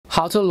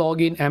How to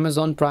log in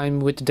Amazon Prime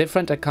with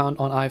different account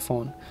on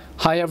iPhone.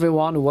 Hi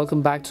everyone,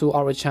 welcome back to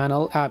our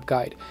channel App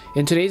Guide.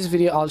 In today's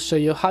video I'll show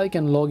you how you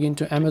can log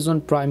into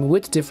Amazon Prime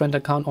with different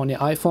account on your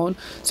iPhone.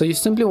 So you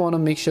simply want to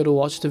make sure to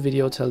watch the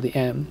video till the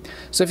end.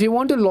 So if you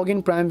want to log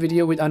in Prime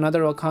Video with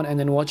another account and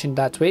then watch in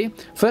that way,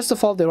 first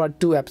of all there are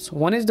two apps.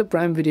 One is the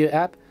Prime Video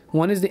app,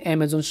 one is the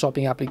Amazon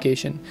shopping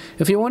application.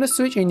 If you want to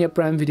switch in your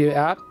Prime Video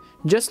app,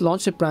 just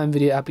launch the Prime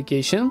Video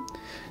application,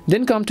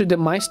 then come to the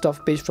My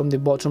Stuff page from the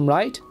bottom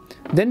right,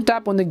 then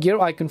tap on the gear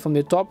icon from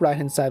the top right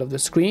hand side of the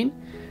screen.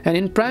 And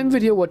in Prime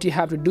Video what you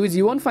have to do is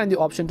you won't find the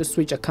option to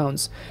switch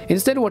accounts.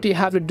 Instead what you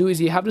have to do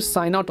is you have to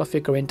sign out of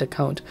your current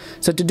account.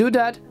 So to do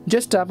that,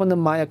 just tap on the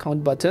My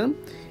Account button,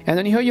 and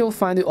then here you'll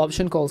find the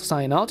option called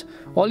Sign Out.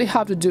 All you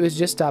have to do is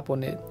just tap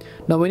on it.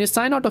 Now when you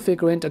sign out of your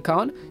current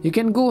account, you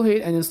can go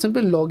ahead and then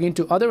simply log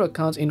into other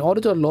accounts in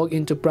order to log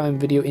into Prime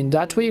Video in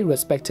that way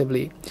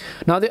respectively.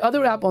 Now the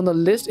other app on the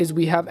list is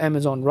we have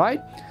Amazon, right?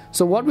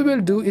 So what we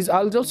will do is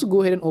I'll also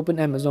go ahead and open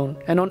Amazon,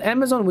 and on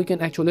Amazon we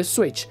can actually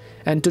switch.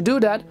 And to do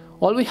that,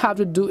 all we have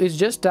to do is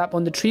just tap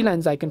on the three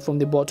lines icon from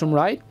the bottom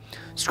right,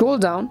 scroll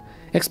down,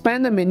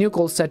 expand the menu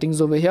called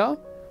Settings over here.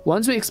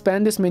 Once we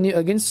expand this menu,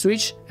 again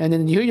switch, and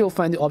then here you'll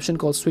find the option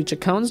called Switch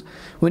Accounts.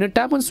 When you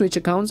tap on Switch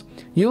Accounts,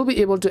 you'll be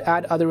able to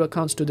add other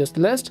accounts to this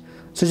list.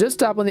 So just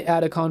tap on the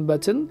Add Account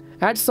button,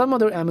 add some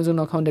other Amazon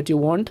account that you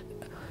want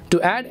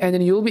to add, and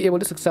then you'll be able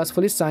to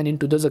successfully sign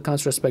into those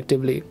accounts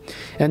respectively.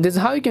 And this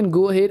is how you can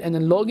go ahead and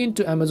then log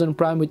into Amazon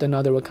Prime with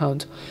another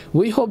account.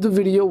 We hope the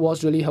video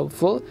was really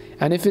helpful,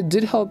 and if it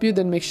did help you,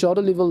 then make sure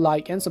to leave a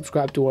like and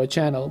subscribe to our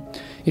channel.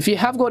 If you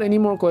have got any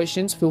more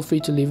questions, feel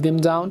free to leave them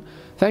down.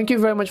 Thank you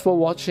very much for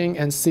watching,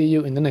 and see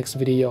you in the next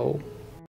video.